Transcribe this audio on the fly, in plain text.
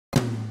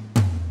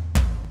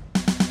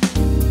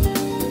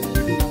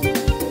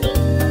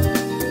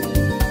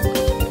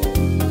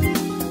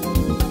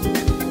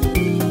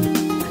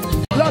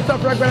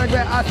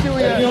Regberegbes are still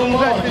here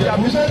blessing their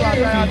beautiful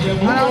attire.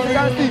 And as you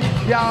can see,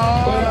 they are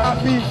all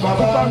happy to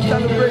come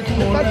celebrate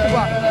the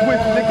festival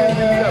with the king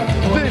himself.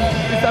 This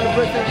is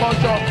celebrating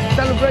culture,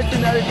 celebrating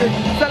heritage,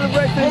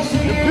 celebrating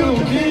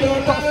the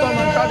beautiful custom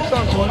and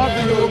tradition of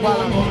the Yoruba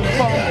land.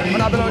 From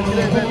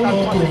Ojude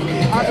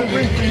Events&Parties, as we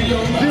bring to you,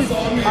 these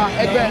are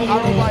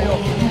Regberegbes,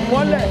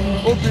 Mole,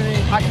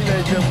 Obiri, Akile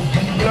Ijebu.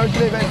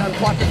 Ojude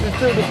Events&Parties is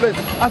still the place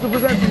as we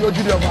present to you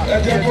Ojude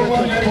Events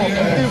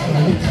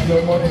 2024.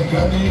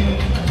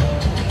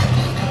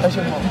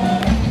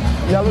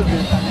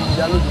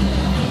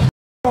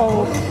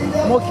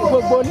 Mo kí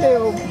gbogbo ilé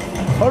o.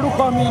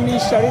 Orúkọ mi ni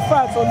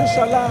Sherifat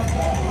Olúṣọlá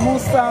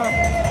Musa,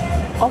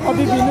 ọmọ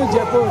bíbí inú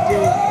Ìjẹ̀bú-Òde.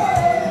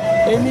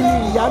 Èmi ni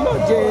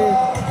ìyálóde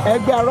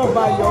ẹgbẹ́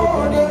arọ́bayọ̀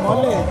obìnrin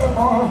ìmọ́lẹ̀.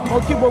 Mo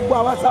kí gbogbo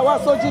àwa tá wá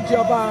sójúde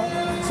ọba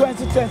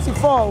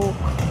 2024 o.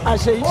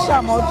 Àṣeyí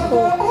ṣàmọ́dún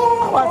o.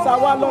 Àwa tá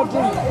wá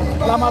lọ́dún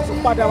la máa tún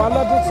padà wá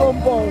lọ́dún tó ń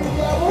bọ̀ o.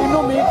 Inú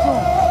mi dùn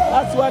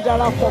láti wá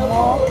darapọ̀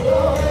mọ́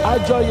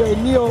àjọyọ̀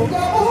ìní o.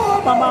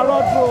 Màmá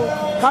rọ́dún o.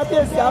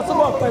 Kábíyèsí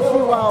àtúbọ̀ pẹ́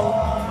fún wa o.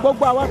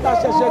 Gbogbo àwa tá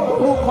ṣẹ̀ṣẹ̀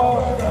gbórúkọ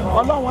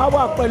Ọlọ́run á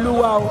wà pẹ̀lú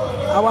wa o.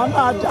 Àwa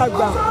náà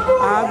dàgbà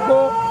àgbó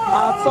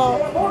àtọ́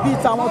bíi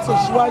tàwọn tó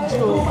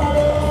ṣíwájú o.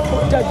 Ó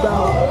dẹ̀gbà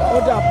o, ó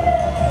dàbọ̀.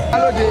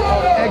 Alóde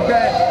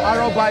ẹgbẹ́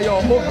arọ́bayọ̀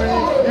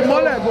obìnrin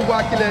ìmọ́lẹ̀ gbogbo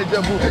Akilẹ̀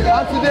Ìjẹ̀bú.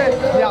 And today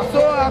we are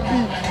so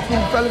happy to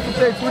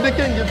felicitate with the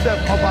king himself,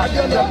 Ọba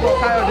Dr.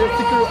 Kayode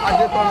Sikiru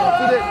Adetono.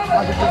 Today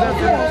as we present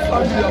to you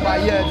Ojude Ọba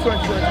year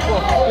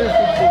 2024 in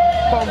football.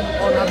 Come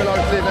on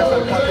Ojude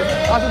Events&Parties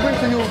as we bring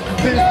to you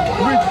this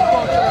rich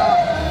cultural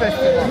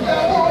festival.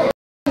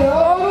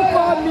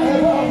 Orúkọ mi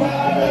ni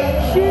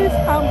Chief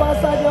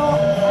Ambassador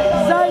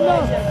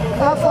Zainab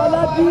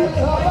Afọlábí,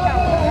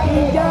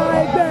 ìyá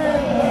ẹgbẹ́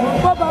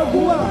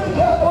Bọ́bagúnwà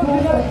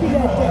obìnrin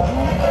Akilẹ̀ Ìjẹ̀bú.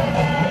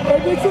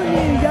 Èmi tún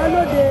ni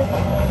ìyálóde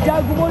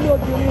Jagunmólú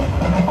obìnrin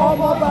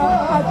ọmọọba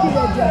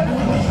Akilẹ̀ Ìjẹ̀bú.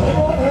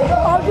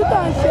 Ọdún tá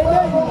à ń ṣe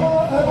lẹ́yìn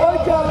ó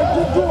jẹ́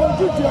ọdún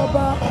Ojúde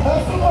Ọba.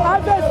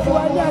 Harvest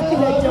wa ní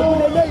Akilẹ̀ Ìjẹ̀bú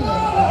lélẹ́yìn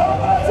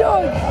tí ò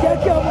jẹ́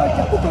kí ọmọ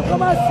Ìjẹ̀bú kankan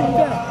má sí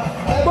bẹ́ẹ̀.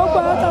 Gbogbo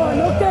àwọn táwọn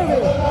lókèrè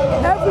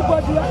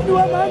everybody ni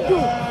wọ́n máa ń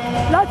dùn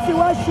láti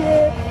wá ṣe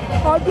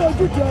ọdún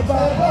Ojúde Ọba.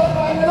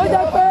 Ló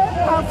jẹ́ pé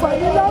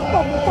àǹfààní ńlá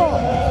pọ̀ púpọ̀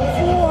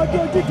fún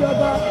ọdún Ojúde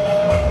Ọba.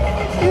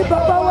 Ní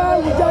bàbá wa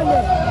Awùjalè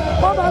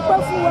wọ́n máa pẹ́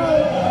fún wa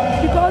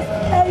because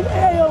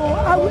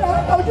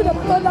Ojúde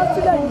Ọba tó dá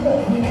sílẹ̀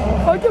yìí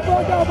Ojúde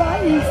Ọba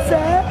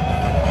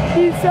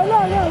ìfẹ́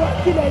láàrin àwọn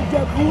Akilẹ̀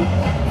Ìjẹ̀bú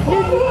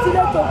nínú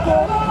tílé tòkó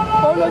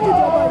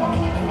olójúde Ọba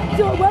yìí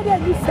tí o gbọ́dọ̀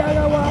nífẹ̀ẹ́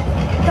ara wa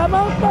ta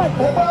máa ń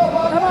pàdé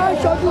ta máa ń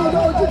ṣọdún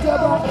Ojúde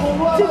Ọba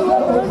tí ìlú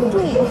wọn máa ń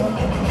dùn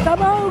ta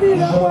máa ń rí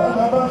ilẹ̀ wa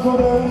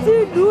tí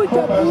ìlú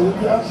Ìjẹ̀bú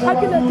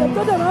Akilẹ̀ Ìjẹ̀bú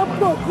tó dẹ̀ máa ń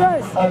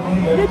progress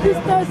ní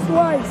business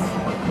wise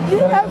ní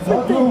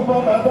everything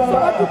so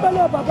adúpẹ́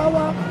lọ́wọ́ bàbá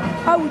wa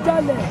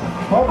Awùjalè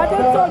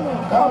Adétọ̀nà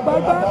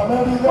Ọ̀gbágbá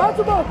wọ́n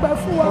túbọ̀ pẹ́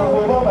fún wa o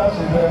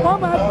wọ́n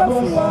máa pẹ́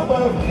fún wa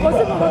kò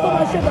sí nǹkan tó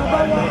máa ṣe bàbá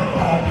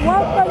wa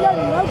wọ́n pẹ́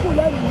lẹ́nu wọ́n kù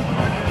lẹ́nu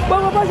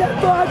gbogbo bá ṣe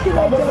tó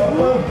Akilẹ̀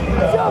Ìjẹ̀bú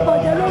tí ò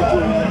bàjẹ́ lójú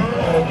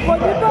kò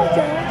ní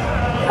bàjẹ́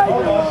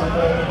lẹ́yìn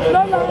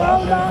wọn lọ́la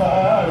ọ̀la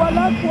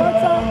wàlá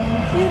kùọ́tà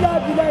ilẹ̀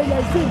abilẹ̀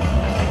ilẹ̀ sí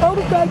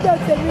orúkọ ẹgbẹ́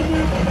tèmi ní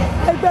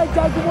ẹgbẹ́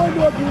Jagunmólú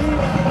obìnrin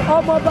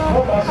ọmọọba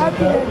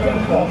Akilẹ̀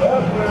Ìjẹ̀bú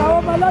àwọn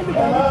ọmọ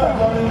alálùbáríkà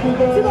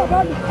tí bàbá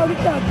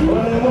alùbáríkà bí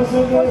ó sì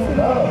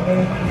lọ.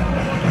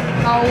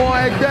 Àwọn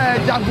ẹgbẹ́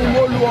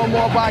Jagunmólú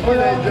ọmọọba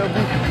Akilẹ̀ Ìjẹ̀bú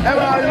ẹ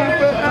máa rí i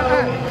pé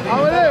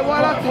àwọn eléyìí wá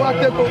láti wá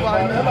take over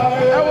ní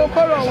ẹ wo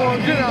kọ́lọ̀ wọn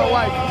green and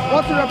white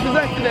wọ́n ti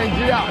represent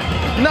Nigeria.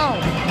 Now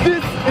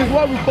this is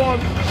what we call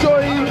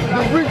showing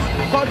the rich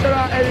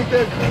cultural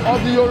heritage of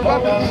the Yoruba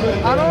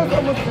people and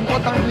also most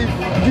importantly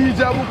the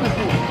Ijebu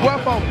people.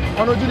 Welcome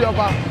on Ojude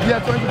Ọba year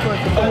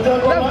 2020. Let's go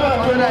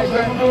to another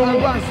event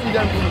and go and see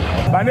them.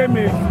 My name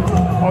is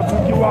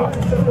Otukiwa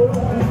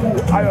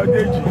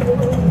Ayodeji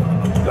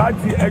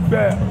láti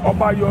ẹgbẹ́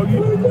Ọbayọrí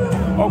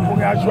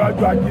ọkùnrin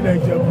aṣáájú Akilẹ̀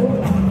Ìjẹ̀bú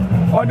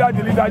under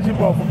the leadership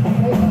of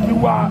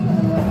Kiwa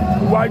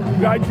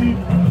Raji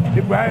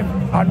Ibrahim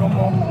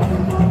Anomo.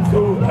 So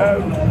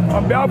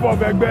on behalf of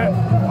ẹgbẹ́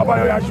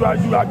Ọbayọrí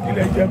aṣáájú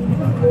Akilẹ̀ Ìjẹ̀bú,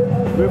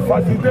 we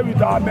facilitate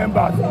with our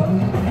members,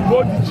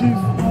 both the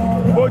chiefs,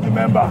 both the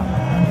members,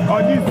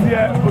 on this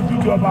year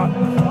Ojude Ọba.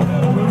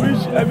 We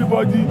wish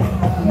everybody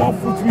more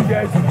fruitful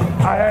years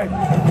ahead.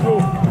 So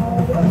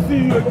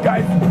see you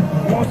guys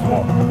once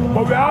more.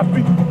 But we're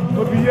happy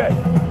to be here.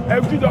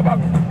 Ojude Ọba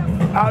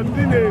has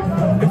been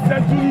a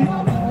century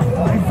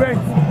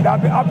event that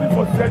has been happening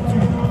for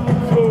centuries.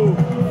 So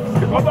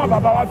the government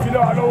of Baba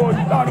Filo Alowo,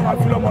 the town of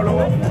Filo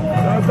Molowo,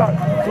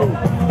 so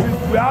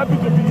we're happy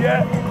to be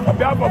here on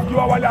behalf of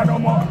Kiwa Wale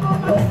Anomo.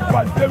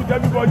 Participate with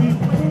everybody.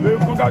 We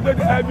congratulate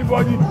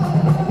everybody,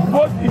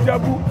 both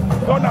Ijebu,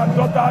 sons and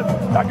daughters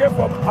that came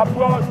from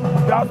abroad,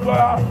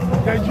 diaspora,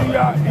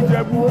 Nigeria,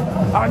 Ijebu,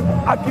 and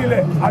Akile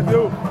as a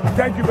whole.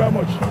 Thank you very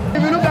much.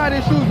 If you look at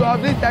the shoes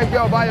of this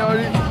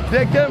Obayọrí,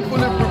 they came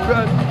fully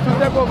prepared to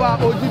take over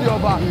Ojude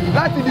Oba.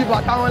 Láti di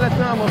bàtà wọn lẹ́sìn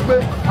náà mọ̀ pé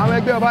àwọn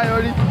ẹgbẹ́ ọba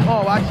yọrí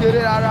wọn wá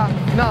ṣeré rárá.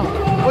 Now,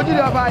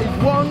 Ojude Oba is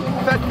one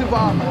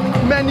festival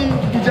many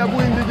Ijebu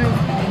indigenes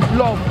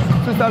love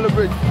to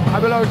celebrate.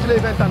 Regberegbes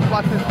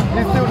Events&Parties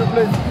is still the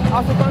place.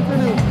 As we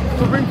continue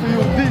to bring to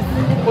you this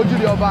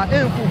Ojude Oba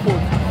in full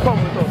force, come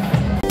with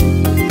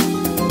us.